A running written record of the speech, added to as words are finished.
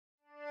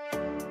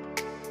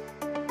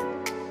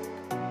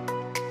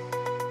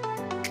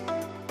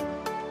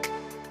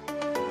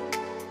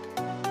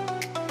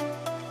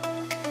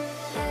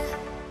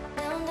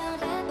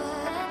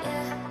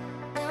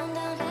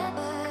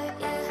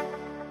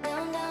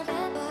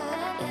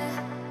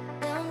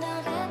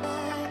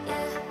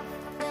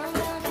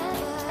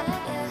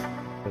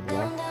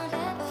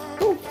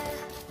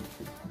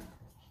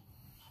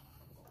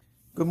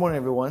Good morning,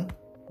 everyone.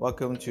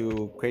 Welcome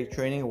to Crate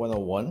Training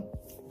 101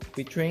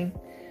 featuring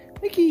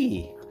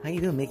Mickey. How you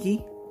doing,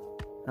 Mickey?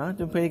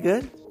 Doing pretty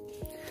good?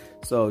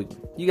 So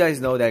you guys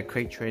know that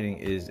crate training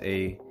is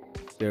a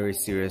very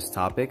serious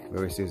topic,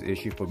 very serious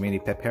issue for many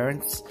pet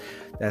parents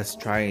that's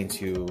trying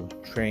to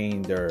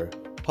train their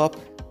pup,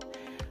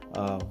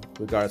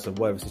 regardless of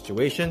whatever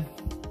situation,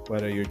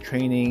 whether you're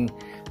training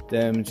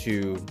them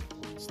to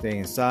stay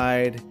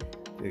inside,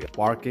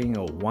 barking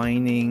or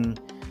whining.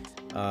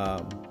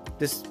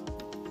 This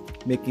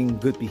making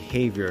good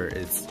behavior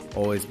has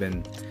always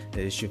been an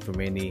issue for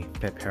many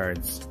pet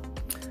parents.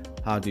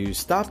 How do you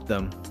stop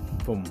them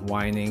from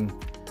whining,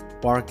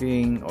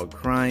 barking, or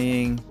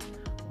crying,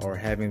 or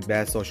having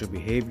bad social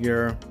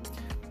behavior,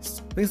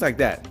 things like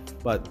that?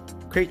 But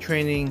crate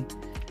training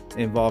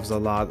involves a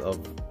lot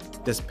of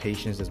just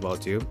patience as well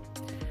too.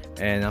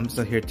 And I'm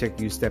just here to take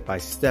you step by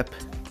step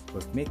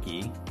with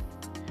Mickey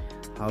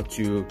how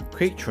to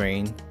crate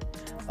train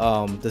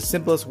the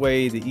simplest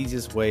way, the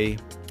easiest way,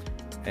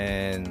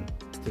 and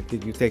to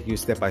take you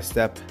step by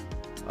step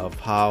of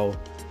how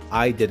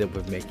I did it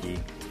with Mickey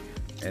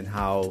and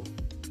how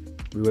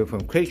we went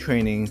from crate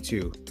training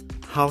to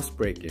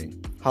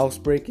housebreaking.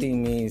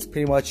 Housebreaking means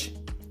pretty much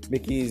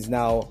Mickey is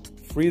now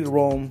free to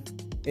roam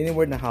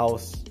anywhere in the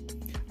house.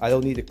 I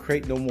don't need the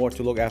crate no more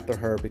to look after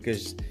her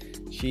because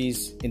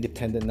she's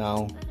independent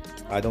now.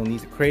 I don't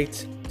need the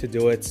crate to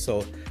do it,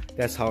 so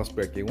that's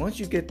housebreaking. Once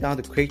you get down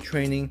to crate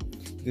training,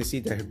 you can see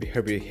that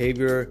her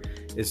behavior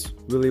is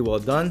really well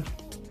done.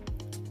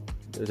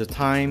 There's a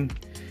time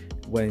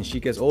when she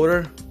gets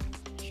older,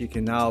 she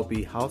can now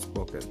be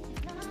housebroken.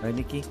 Right,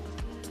 Mickey?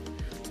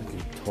 Look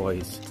at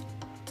toys.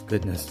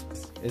 Goodness.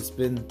 It's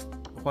been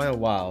quite a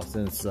while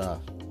since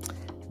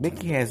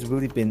Mickey has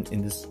really been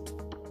in this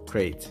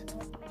crate.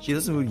 She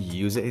doesn't really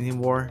use it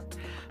anymore.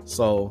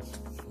 So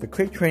the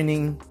crate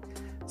training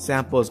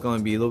sample is going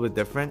to be a little bit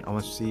different. I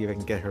want to see if I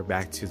can get her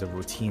back to the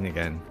routine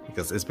again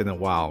because it's been a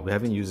while. We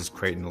haven't used this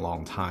crate in a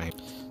long time.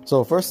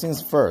 So first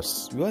things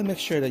first, we want to make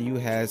sure that you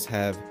guys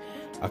have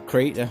a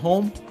crate at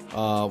home.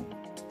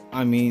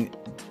 I mean,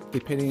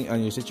 depending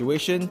on your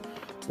situation,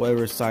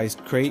 whatever size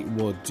crate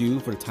will do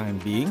for the time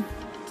being.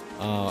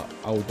 I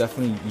will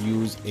definitely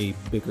use a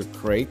bigger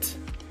crate,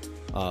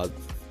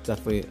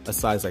 definitely a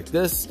size like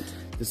this.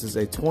 This is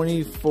a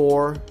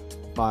 24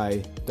 by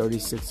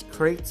 36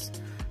 crate.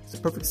 It's the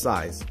perfect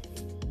size,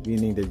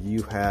 meaning that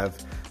you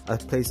have a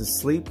place to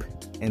sleep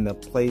and a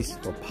place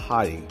for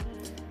potty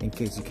in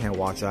case you can't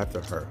watch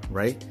after her,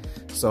 right?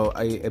 So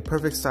a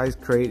perfect size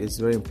crate is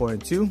very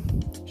important too.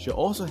 She'll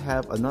also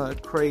have another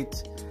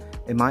crate,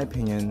 in my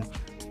opinion,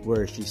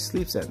 where she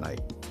sleeps at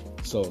night.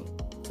 So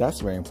that's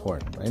very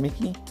important, right,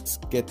 Mickey? Let's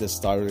get this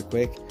started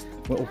really quick.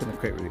 We'll open the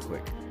crate really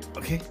quick.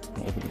 Okay,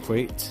 we'll open the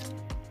crate.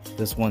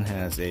 This one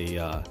has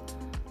a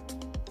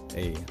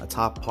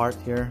top part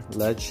here,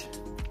 ledge.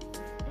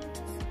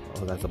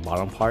 Oh, that's the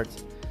bottom part.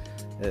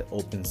 It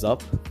opens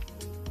up.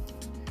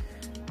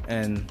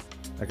 And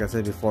like I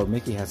said before,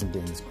 Mickey hasn't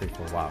been in this crate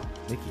for a while.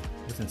 Mickey,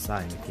 what's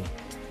inside, Mickey?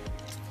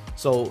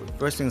 So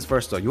first things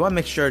first though, you want to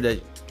make sure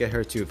that get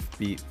her to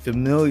be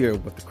familiar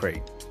with the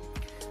crate.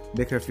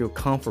 Make her feel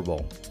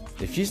comfortable.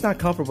 If she's not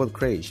comfortable with the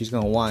crate, she's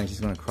gonna whine, she's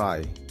gonna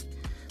cry.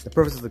 The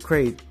purpose of the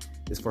crate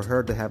is for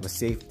her to have a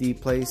safety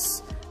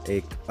place,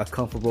 a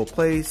comfortable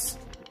place,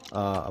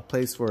 a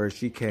place where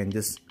she can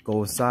just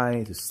go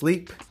inside to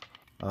sleep.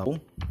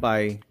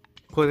 By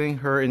putting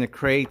her in a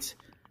crate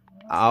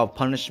out of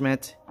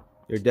punishment,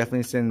 you're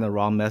definitely sending the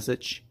wrong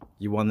message.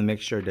 You want to make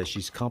sure that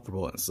she's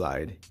comfortable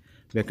inside.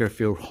 Make her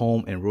feel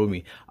home and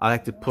roomy. I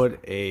like to put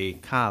a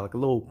kind of like a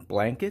little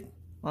blanket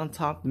on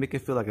top to make it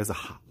feel like it's a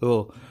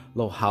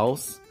little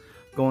house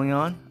going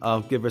on.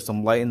 I'll give her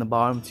some light in the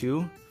bottom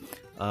too.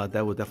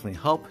 That will definitely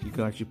help. You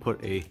can actually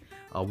put a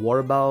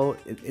water bottle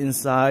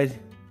inside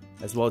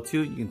as well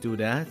too. You can do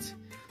that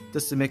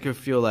just to make her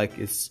feel like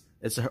it's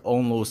her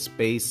own little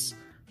space,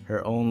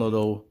 her own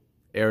little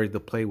area to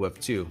play with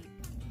too.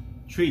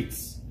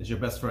 Treats is your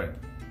best friend.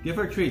 Give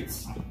her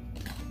treats.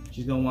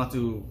 She's gonna want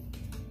to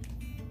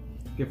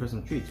give her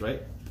some treats,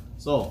 right?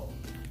 So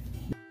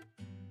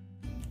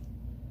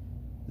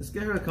let's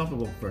get her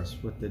comfortable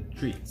first with the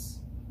treats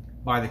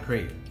by the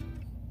crate.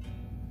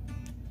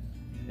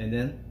 And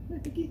then,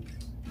 Mickey,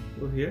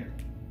 go here.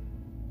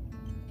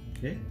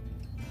 Okay.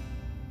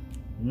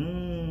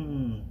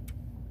 And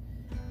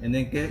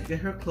then get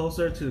her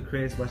closer to the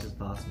crate as much as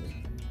possible.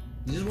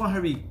 You just want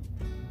her to be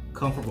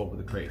comfortable with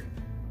the crate.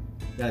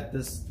 That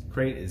this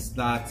crate is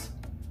not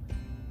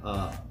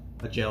a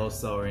jail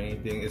cell or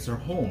anything. It's her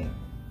home.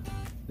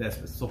 That's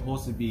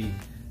supposed to be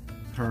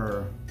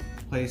her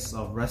place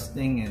of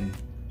resting and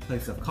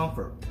place of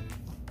comfort.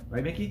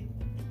 Right, Mickey?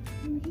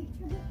 Mickey.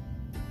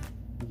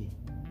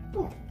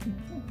 Oh.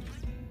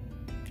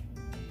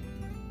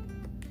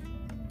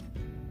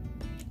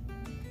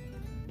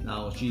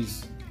 Now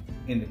she's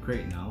in the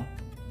crate now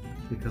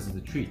because of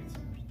the treat.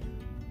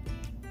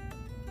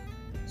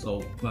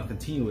 So I'm gonna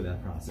continue with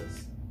that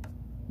process.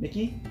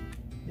 Mickey,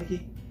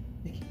 Mickey,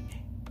 Mickey,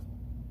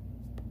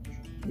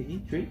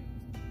 Mickey, treat.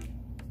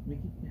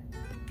 Mickey, yeah.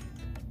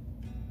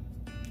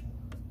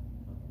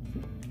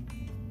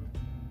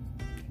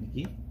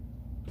 Mickey.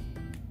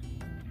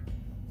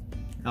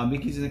 Now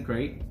Mickey's in the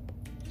crate.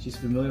 She's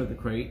familiar with the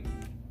crate.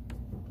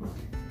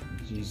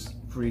 She's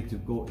free to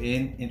go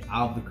in and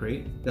out of the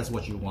crate. That's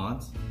what you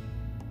want.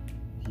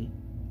 Mickey.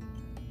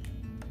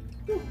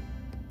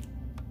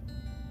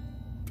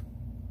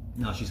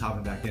 Now she's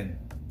hopping back in.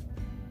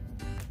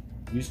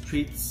 Use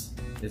treats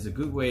is a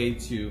good way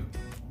to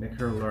make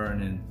her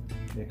learn and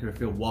make her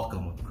feel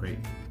welcome with the crate.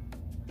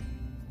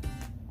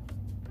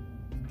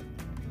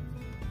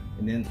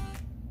 And then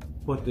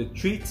put the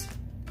treats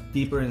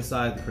deeper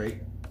inside the crate.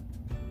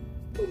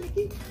 Oh,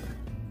 Mickey.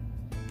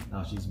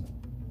 Now she's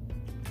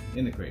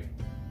in the crate.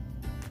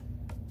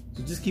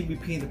 So just keep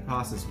repeating the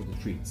process with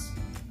the treats.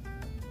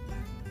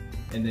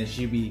 And then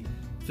she'll be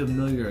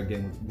familiar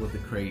again with the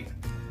crate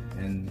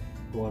and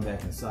going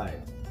back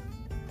inside.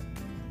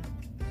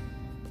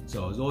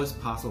 So it's always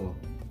possible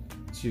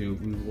to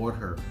reward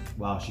her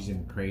while she's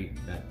in the crate,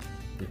 that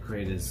the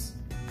crate is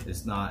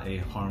not a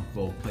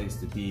harmful place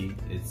to be.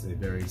 It's a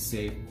very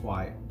safe,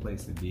 quiet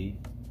place to be.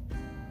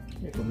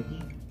 Here you go,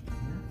 Mickey.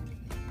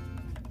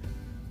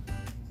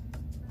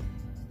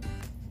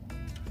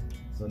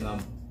 So now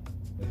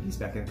Mickey's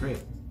back in the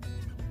crate.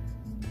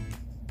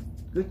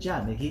 Good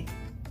job, Mickey.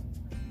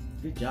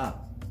 Good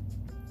job.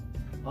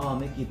 Oh,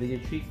 Mickey, but your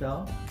treat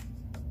fell?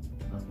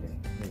 Okay,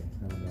 here,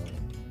 have another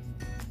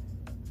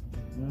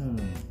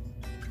one.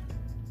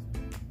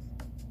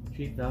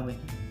 Treat fell, Mickey.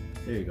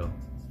 There you go.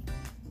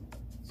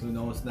 So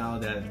notice now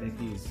that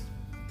Mickey's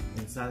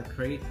inside the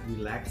crate,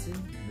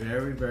 relaxing,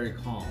 very, very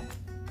calm.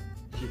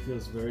 She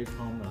feels very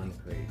calm now in the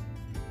crate.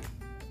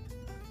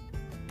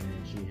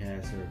 And she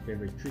has her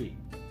favorite treat.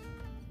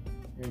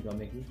 Here you go,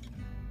 Mickey.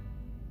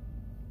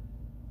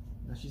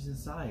 Now she's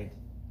inside,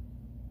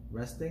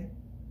 resting.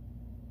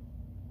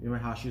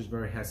 Remember how she was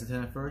very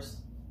hesitant at first?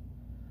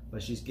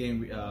 But she's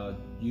getting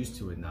used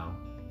to it now.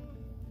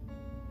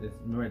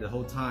 Remember the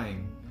whole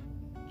time,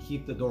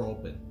 keep the door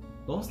open.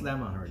 Don't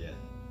slam on her yet.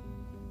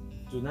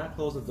 Do not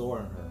close the door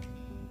on her.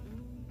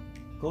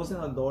 Closing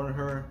the door on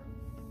her,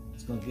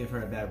 it's going to give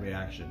her a bad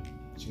reaction.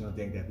 She's going to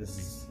think that this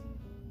is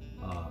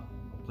a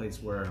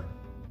place where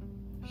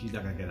she's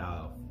not going to get out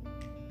of.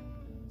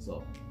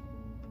 So,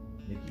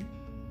 Mickey,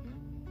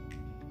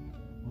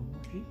 one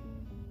more treat.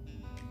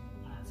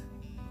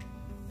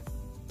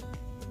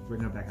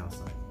 Bring her back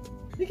outside.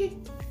 Mickey,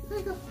 there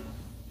you go.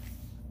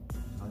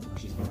 Oh,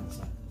 she's going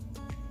outside.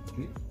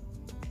 Treat.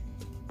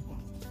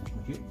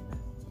 Treat.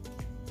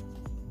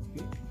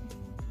 Treat.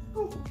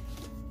 Go.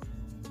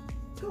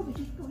 Go,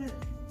 Mickey. Go get it.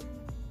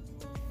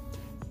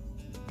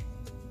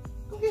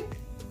 Go get it.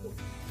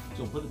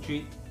 So put the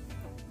treat,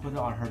 put it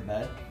on her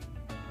bed,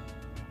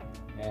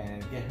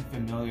 and get her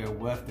familiar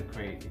with the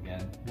crate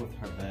again, with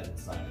her bed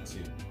inside it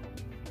too.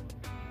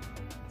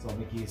 So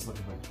Mickey is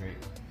looking for the crate.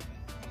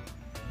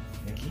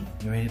 Mickey,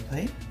 you ready to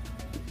play?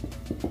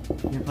 You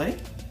ready to play?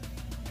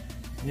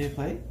 You ready to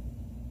play?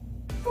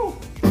 Go!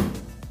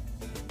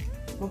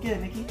 Go get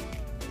it, Mickey.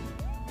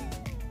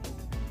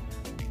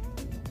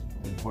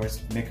 And of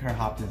course, make her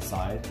hop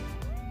inside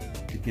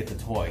to get the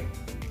toy.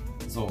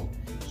 So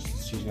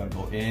she's gonna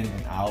go in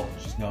and out.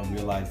 She's gonna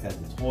realize that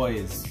the toy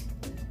is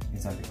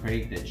inside the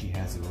crate, that she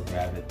has to go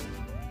grab it.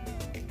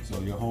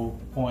 So your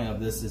whole point of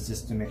this is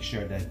just to make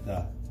sure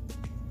that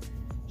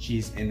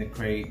she's in the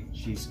crate,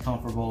 she's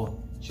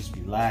comfortable, she's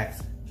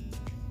relaxed,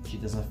 she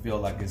doesn't feel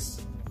like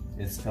it's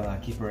gonna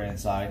keep her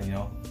inside, you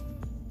know.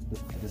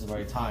 At this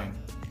very time,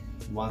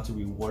 you want to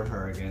reward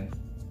her again.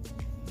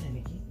 Yeah,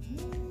 Mickey.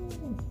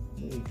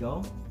 There you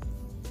go.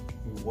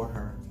 Reward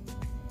her.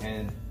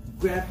 And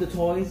grab the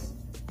toys.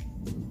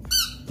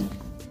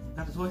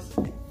 Grab the toys.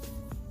 And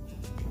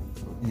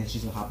then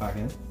she's gonna hop back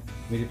in.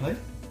 Ready to play?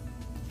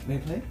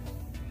 Ready to play?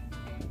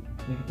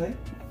 Ready to play?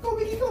 Go,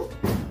 Mickey, go!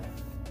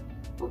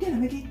 Go get it,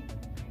 Mickey!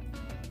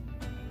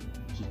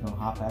 She's gonna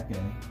hop back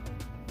in.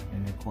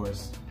 And of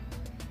course,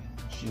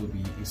 she'll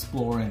be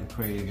exploring the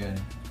crate again.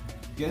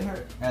 Get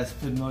her as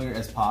familiar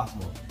as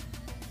possible.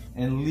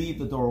 And leave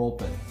the door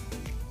open.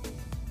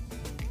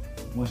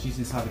 Once she's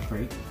inside the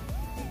crate,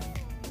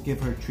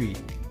 give her a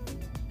treat.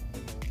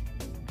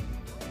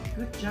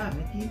 Good job,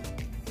 Mickey.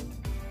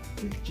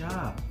 Good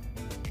job.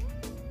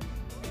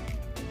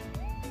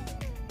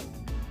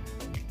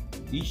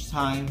 Each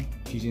time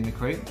she's in the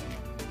crate,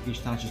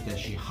 each time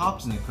she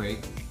hops in the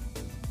crate,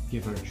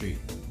 give her a treat.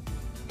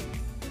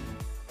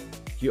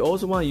 You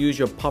also want to use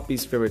your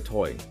puppy's favorite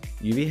toy.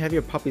 If you have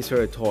your puppy's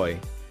favorite toy,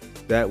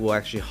 that will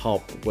actually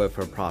help with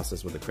her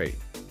process with the crate.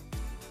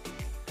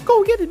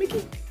 Go get it,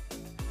 Mickey!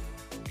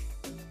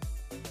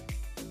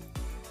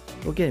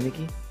 Go get it,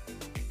 Mickey!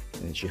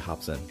 And she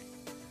hops in.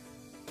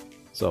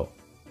 So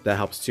that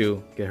helps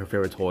too, get her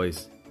favorite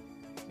toys,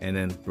 and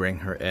then bring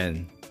her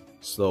in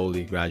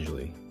slowly,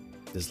 gradually.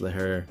 Just let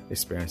her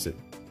experience it.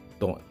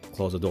 Don't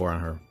close the door on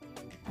her.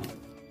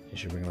 You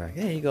should bring her back.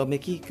 There you go,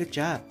 Mickey. Good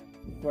job.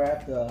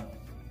 Grab the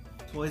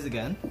toys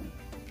again.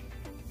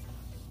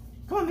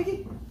 Come on,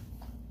 Mickey.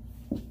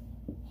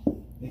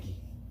 Mickey,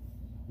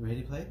 you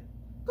ready to play?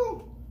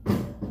 Go.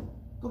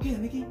 Go get it,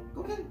 Mickey.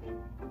 Go get it.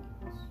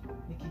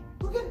 Mickey,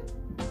 go get it.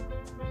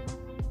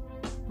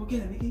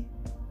 get it, Mickey.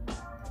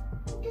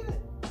 Go get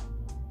it.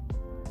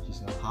 She's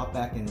gonna hop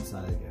back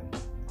inside again.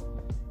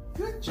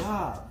 Good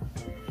job.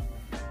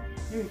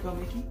 Here you go,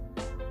 Mickey.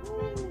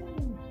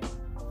 Woo.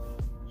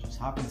 She's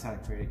hopping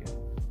inside the crate again.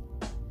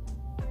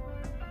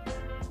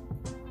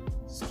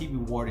 Just keep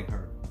rewarding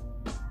her.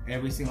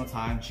 Every single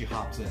time she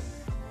hops in.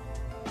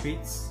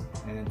 Treats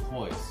and then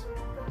toys.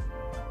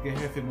 Get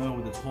her familiar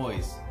with the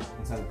toys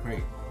inside the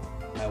crate.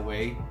 That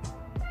way,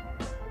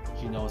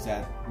 she knows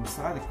that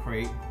inside the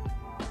crate,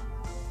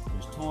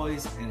 there's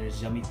toys and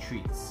there's yummy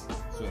treats.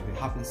 So if they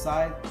hop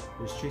inside,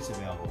 there's treats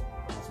available.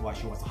 That's why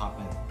she wants to hop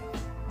in.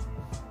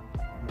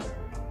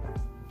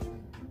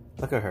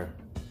 Look at her.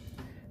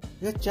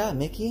 Good job,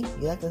 Mickey.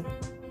 You like the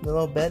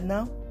little bed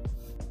now?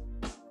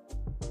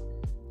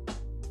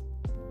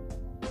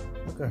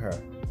 Look at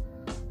her.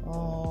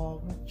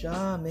 Oh, good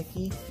job,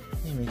 Mickey.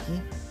 Hey,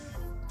 Mickey.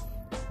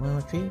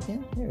 Want a treat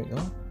again? Here we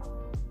go.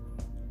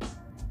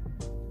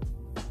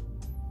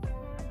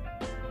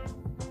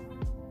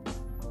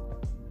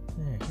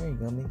 Here you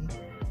go, Mickey.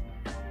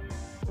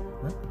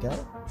 Huh? Got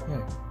it?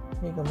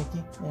 Here you go,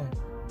 Mickey. Yeah.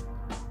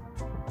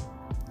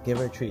 Give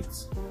her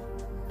treats.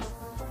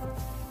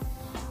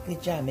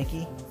 Good job,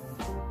 Mickey.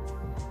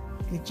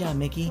 Good job,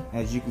 Mickey.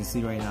 As you can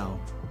see right now,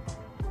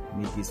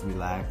 Mickey's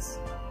relaxed.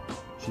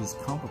 She's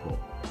comfortable.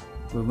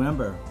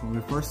 Remember, when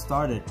we first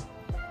started,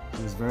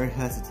 she was very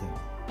hesitant.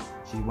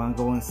 She wanted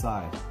to go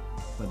inside.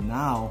 But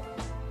now,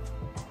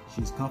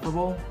 she's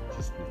comfortable,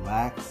 she's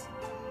relaxed.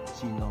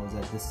 She knows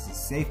that this is a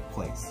safe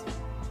place.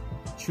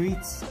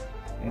 Treats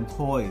and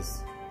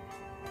toys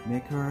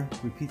make her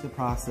repeat the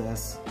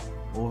process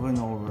over and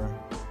over.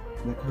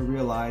 Make her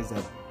realize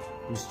that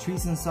there's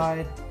treats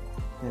inside,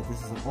 that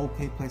this is an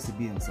okay place to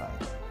be inside.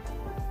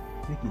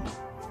 Mickey,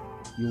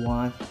 you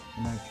want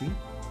another treat?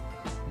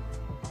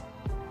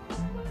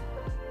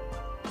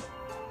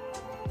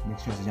 Make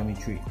sure it's a yummy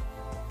treat.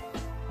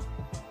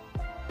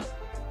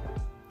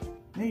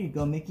 There you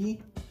go,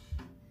 Mickey.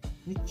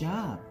 Good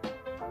job.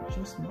 You're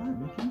so smart,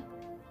 Mickey.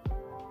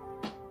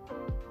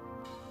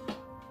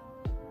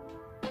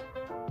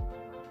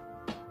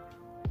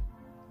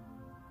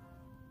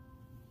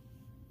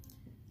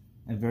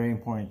 A very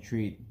important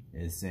treat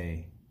is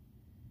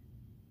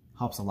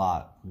helps a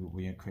lot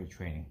when you crate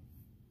training.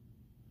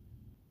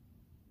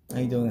 How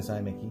you doing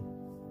inside, Mickey?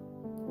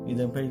 You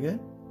doing pretty good?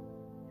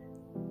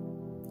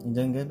 You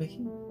doing good,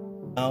 Mickey?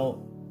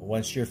 Now,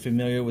 once you're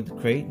familiar with the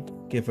crate,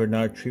 give her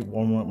another treat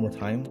one more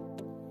time.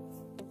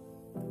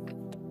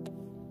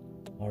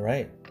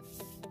 Alright.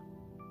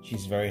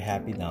 She's very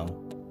happy now.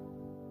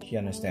 She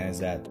understands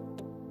that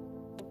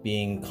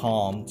being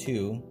calm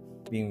too,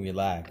 being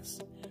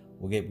relaxed,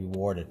 will get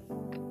rewarded,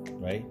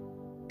 right?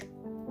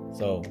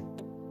 So,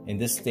 in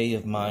this state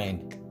of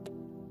mind,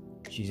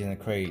 she's in a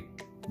crate.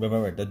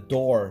 Remember, the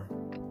door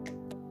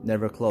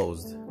never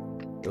closed.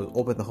 It was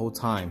open the whole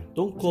time.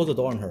 Don't close the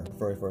door on her the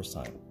very first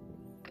time.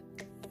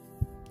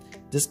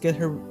 Just get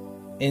her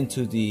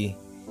into the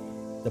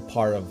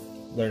part of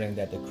learning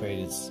that the crate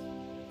is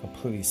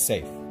completely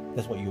safe.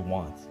 That's what you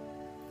want.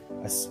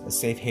 A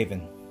safe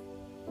haven.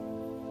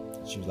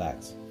 She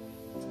relaxed.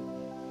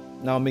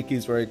 Now Mickey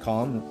is very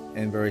calm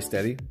and very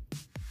steady.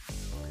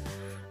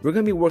 We're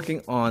going to be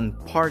working on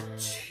part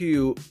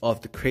 2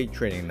 of the crate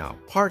training now.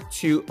 Part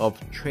 2 of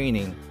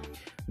training,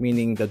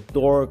 meaning the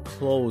door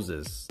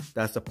closes.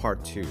 That's the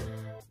part 2.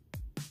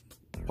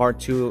 Part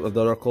 2 of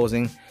the door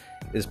closing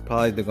is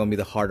probably going to be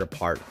the harder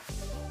part,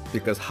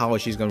 because how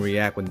she's going to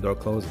react when the door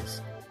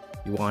closes.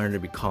 You want her to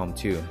be calm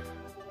too.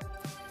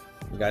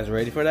 You guys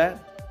ready for that?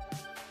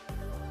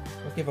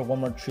 We'll give her one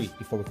more treat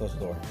before we close the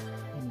door.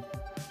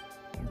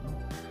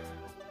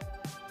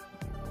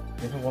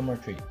 Give her one more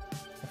treat.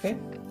 Okay?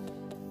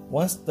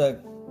 Once the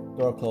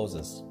door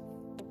closes,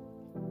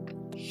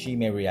 she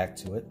may react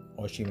to it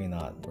or she may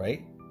not,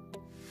 right?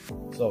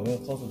 So we're going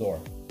to close the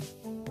door.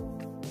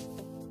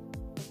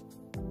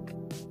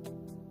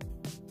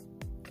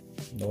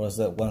 Notice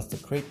that once the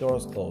crate door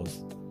is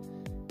closed,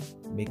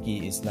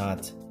 Mickey is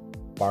not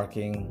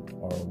barking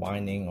or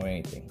whining or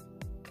anything.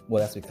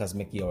 Well, that's because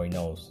Mickey already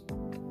knows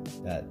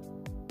that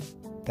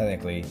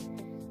technically,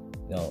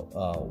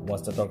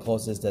 once the door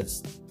closes,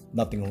 that's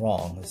nothing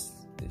wrong.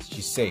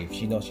 She's safe.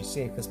 She knows she's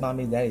safe because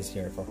mommy and daddy's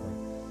here for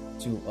her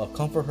to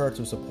comfort her,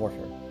 to support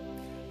her.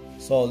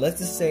 So let's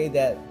just say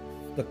that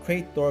the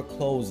crate door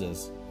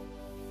closes,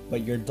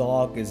 but your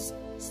dog is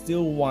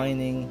still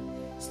whining,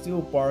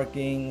 still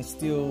barking,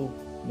 still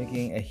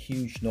making a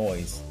huge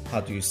noise.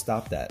 How do you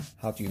stop that?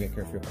 How do you make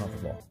her feel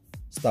comfortable?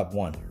 Step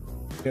 1.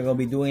 We're going to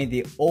be doing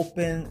the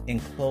open and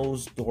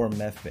close door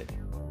method.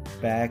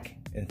 Back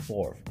and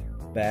forth.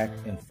 Back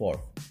and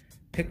forth.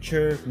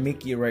 Picture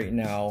Mickey right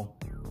now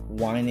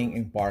whining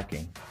and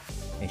barking,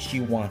 and she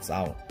wants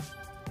out.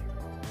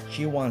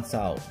 She wants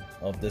out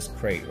of this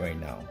crate right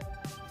now.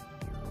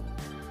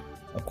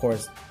 Of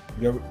course,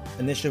 your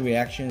initial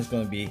reaction is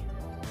going to be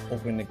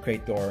open the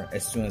crate door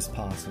as soon as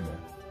possible.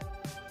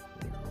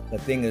 The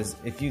thing is,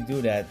 if you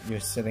do that, you're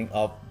setting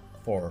up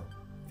for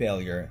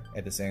failure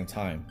at the same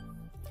time.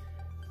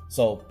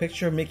 So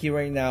picture Mickey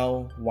right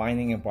now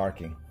whining and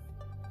barking.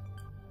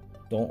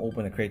 don't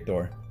open the crate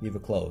door, leave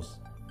it closed.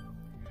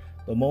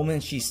 The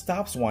moment she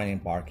stops whining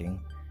and barking,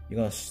 you're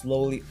going to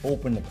slowly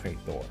open the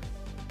crate door.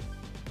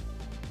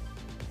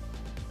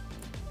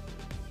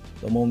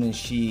 The moment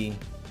she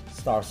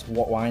starts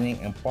whining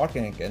and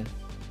barking again,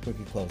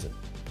 quickly close it.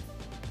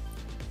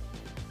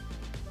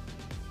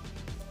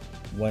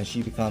 When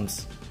she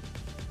becomes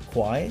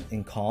quiet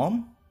and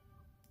calm,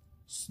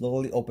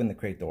 slowly open the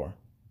crate door.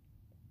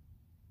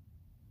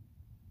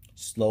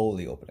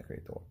 Slowly open the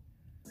crate door.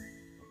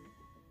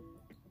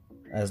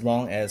 As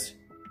long as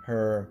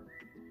her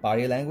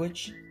body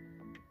language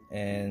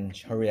and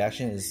her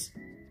reaction is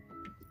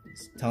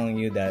telling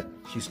you that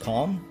she's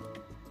calm,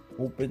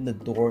 open the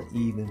door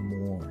even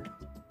more.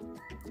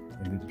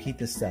 And repeat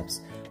the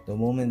steps. The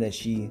moment that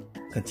she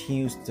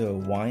continues to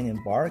whine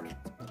and bark,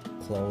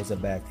 close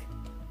it back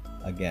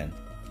again.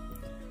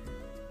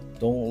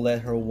 Don't let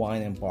her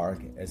whine and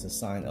bark as a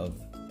sign of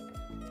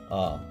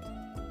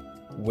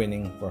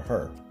winning for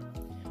her.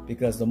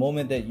 Because the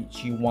moment that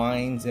she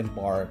whines and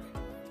barks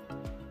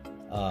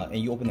and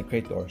you open the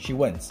crate door, she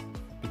wins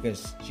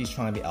because she's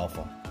trying to be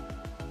alpha.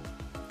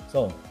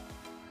 So,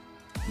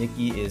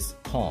 Mickey is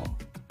calm.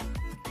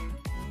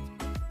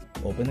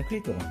 Open the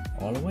crate door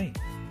all the way.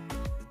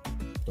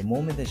 The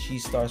moment that she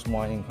starts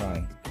whining and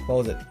crying,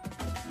 close it.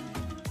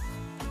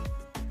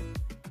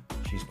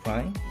 She's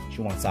crying,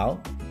 she wants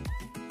out,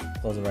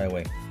 close it right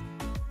away.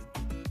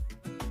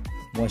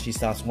 Once she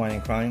stops whining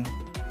and crying,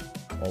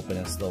 open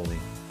it slowly.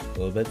 A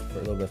little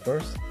bit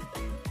first,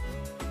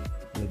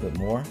 a little bit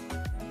more.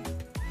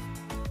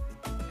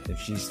 If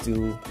she's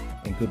still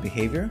in good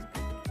behavior,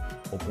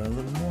 open a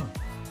little more.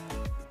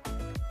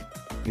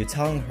 You're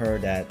telling her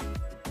that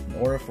in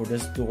order for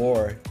this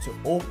door to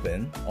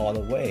open all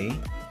the way,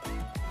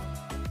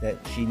 that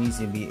she needs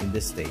to be in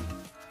this state.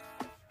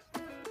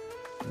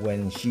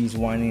 When she's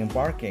whining and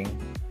barking,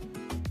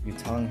 you're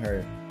telling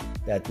her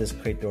that this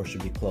crate door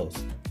should be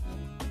closed.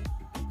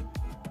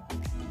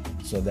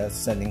 So that's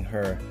sending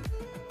her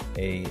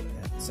a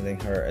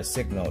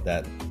signal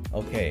that,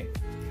 okay,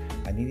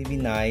 I need to be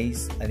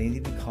nice, I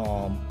need to be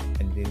calm,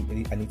 I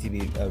need to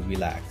be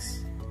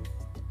relaxed.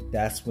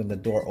 That's when the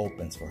door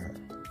opens for her.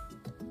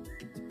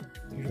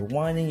 If you're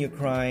whining, you're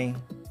crying,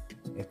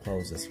 it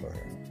closes for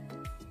her.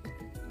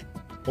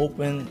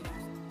 Open,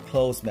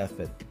 close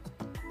method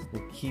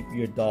will keep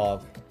your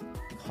dog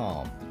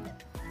calm.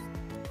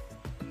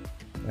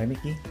 Right,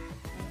 Mickey?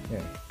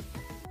 There.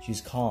 She's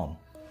calm.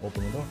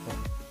 Open the door for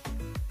her.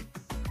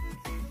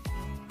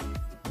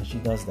 When she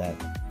does that,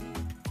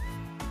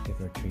 give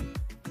her a treat.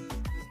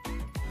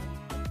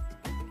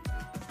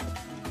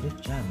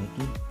 Good job,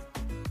 Mickey.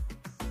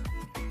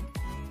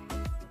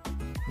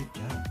 Good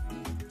job.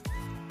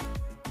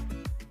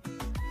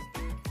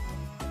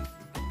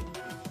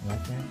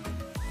 Like that?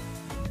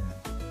 Yeah.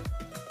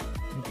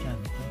 Good job,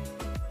 Mickey.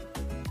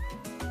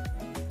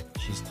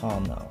 She's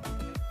calm now.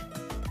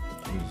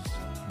 She's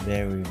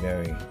very,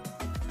 very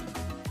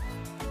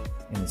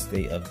in a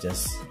state of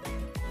just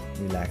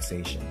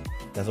relaxation.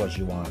 That's what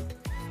you want.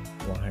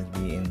 You want her to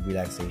be in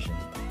relaxation.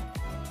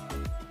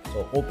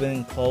 So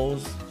open,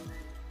 close,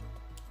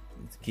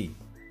 it's key.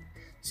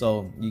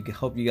 So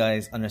hope you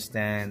guys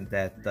understand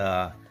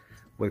that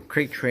with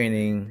crate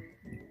training,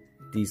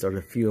 these are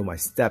the few of my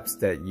steps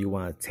that you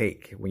want to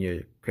take when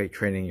you're crate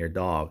training your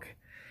dog.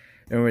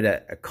 Remember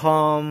that a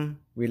calm,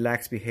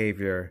 relaxed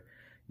behavior,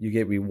 you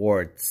get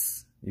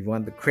rewards. If you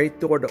want the crate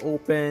door to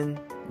open,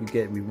 you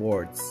get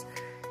rewards.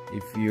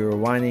 If you're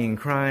whining and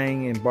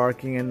crying and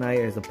barking at night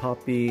as a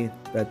puppy,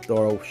 that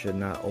door should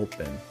not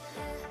open.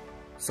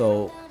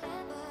 So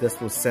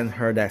this will send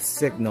her that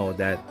signal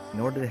that in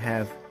order to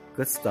have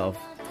good stuff,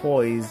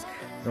 toys,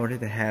 in order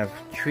to have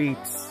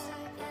treats,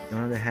 in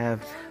order to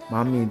have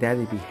mommy and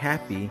daddy be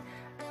happy,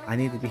 I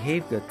need to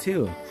behave good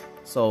too.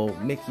 So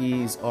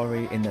Mickey's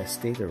already in that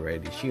state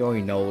already. She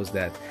already knows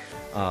that,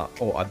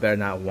 oh, I better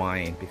not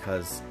whine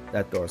because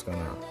that door's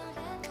gonna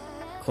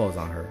close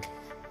on her.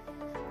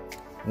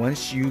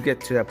 Once you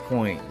get to that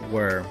point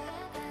where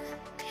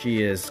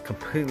she is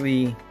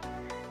completely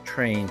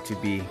trained to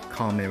be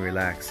calm and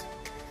relaxed,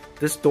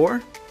 this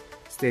door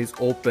stays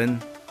open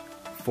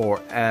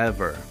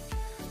forever.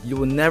 You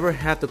will never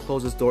have to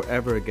close this door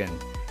ever again.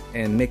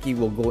 And Mickey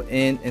will go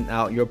in and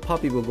out. Your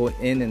puppy will go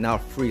in and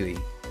out freely.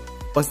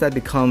 Once that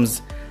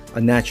becomes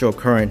a natural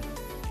occurrence,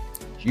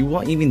 you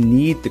won't even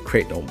need the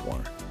crate no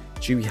more.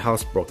 She'll be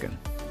housebroken.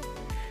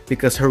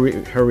 Because her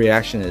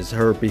reaction is,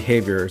 her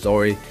behavior is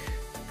already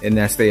in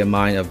that state of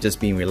mind of just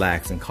being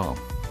relaxed and calm.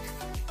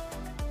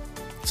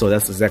 So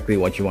that's exactly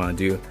what you want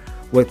to do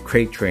with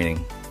crate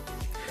training.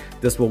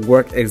 This will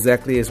work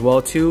exactly as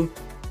well too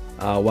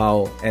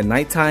while at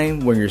nighttime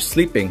when you're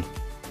sleeping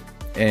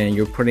and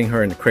you're putting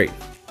her in the crate.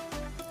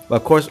 But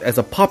of course, as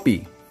a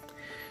puppy,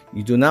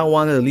 you do not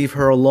want to leave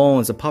her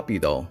alone as a puppy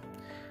though.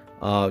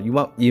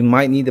 You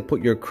might need to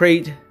put your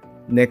crate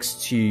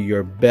next to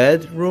your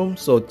bedroom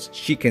so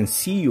she can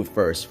see you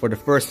first for the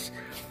first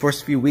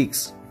few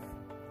weeks.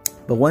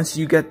 But once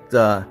you get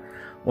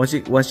once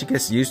she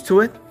gets used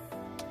to it,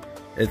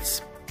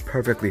 it's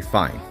perfectly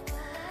fine.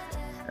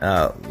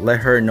 Let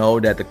her know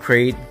that the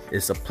crate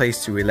is a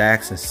place to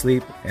relax and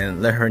sleep,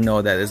 and let her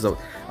know that it's a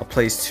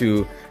place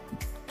to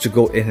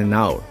go in and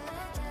out.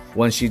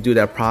 Once you do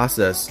that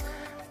process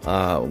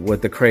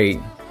with the crate,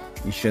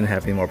 you shouldn't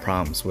have any more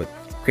problems with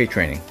crate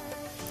training.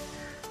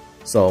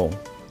 So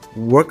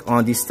work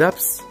on these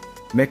steps,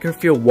 make her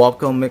feel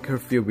welcome, make her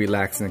feel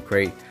relaxed in the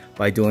crate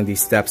by doing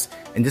these steps,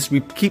 and just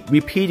keep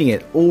repeating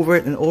it over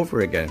and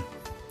over again.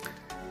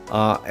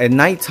 At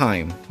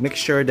nighttime, make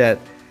sure that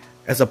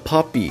as a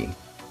puppy,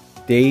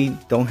 they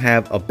don't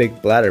have a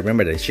big bladder.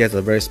 Remember that she has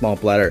a very small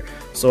bladder.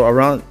 So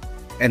around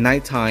at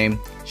nighttime,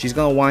 she's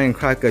gonna whine and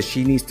cry because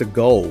she needs to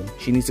go.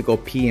 She needs to go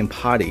pee and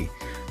potty.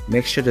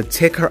 Make sure to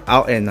take her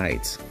out at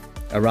night,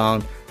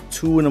 around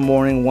 2 in the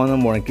morning, 1 in the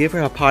morning. Give her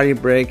a potty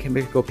break,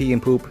 make her go pee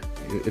and poop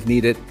if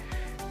needed,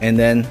 and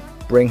then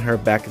bring her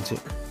back into.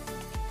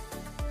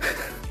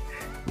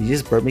 You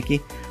just burp,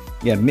 Mickey?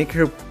 Yeah, make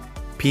her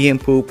pee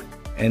and poop,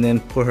 and then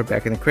put her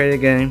back in the crate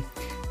again.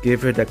 Give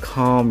her the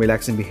calm,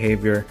 relaxing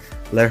behavior.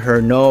 Let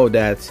her know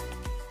that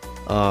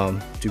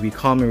to be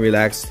calm and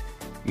relaxed,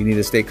 you need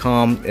to stay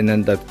calm, and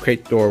then the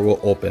crate door will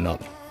open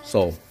up.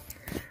 So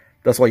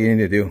that's what you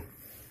need to do,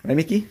 right,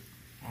 Mickey?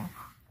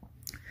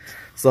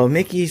 So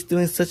Mickey is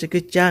doing such a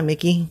good job,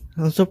 Mickey.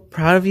 I'm so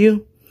proud of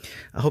you.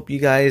 I hope you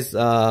guys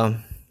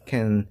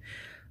can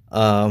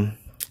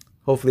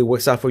hopefully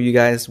works out for you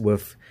guys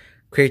with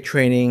crate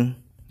training.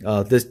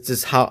 This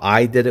is how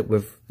I did it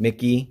with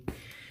Mickey,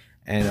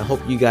 and I hope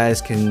you guys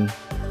can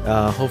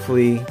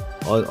hopefully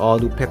all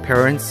the pet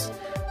parents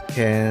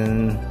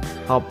can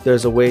help.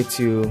 There's a way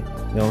to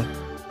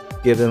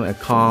give them a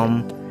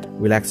calm,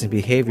 relaxing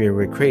behavior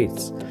with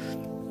crates.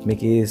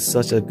 Mickey is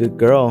such a good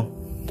girl.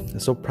 I'm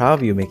so proud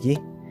of you, Mickey.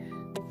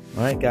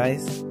 Alright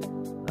guys,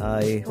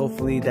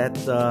 hopefully that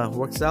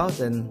works out,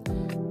 and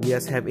if you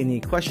guys have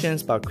any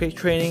questions about crate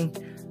training,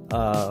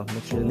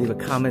 make sure to leave a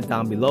comment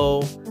down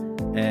below,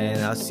 and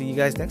I'll see you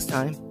guys next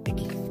time.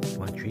 Mickey, you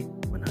want a treat?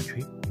 You want a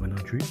treat? You want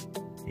a treat?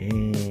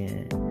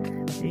 Yeah,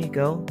 there you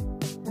go.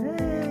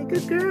 Hey,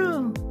 good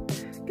girl.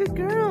 Good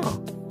girl.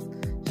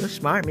 So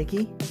smart,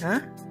 Mickey, huh?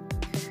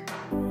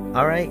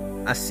 Alright,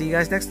 I'll see you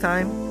guys next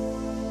time.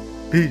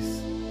 Peace.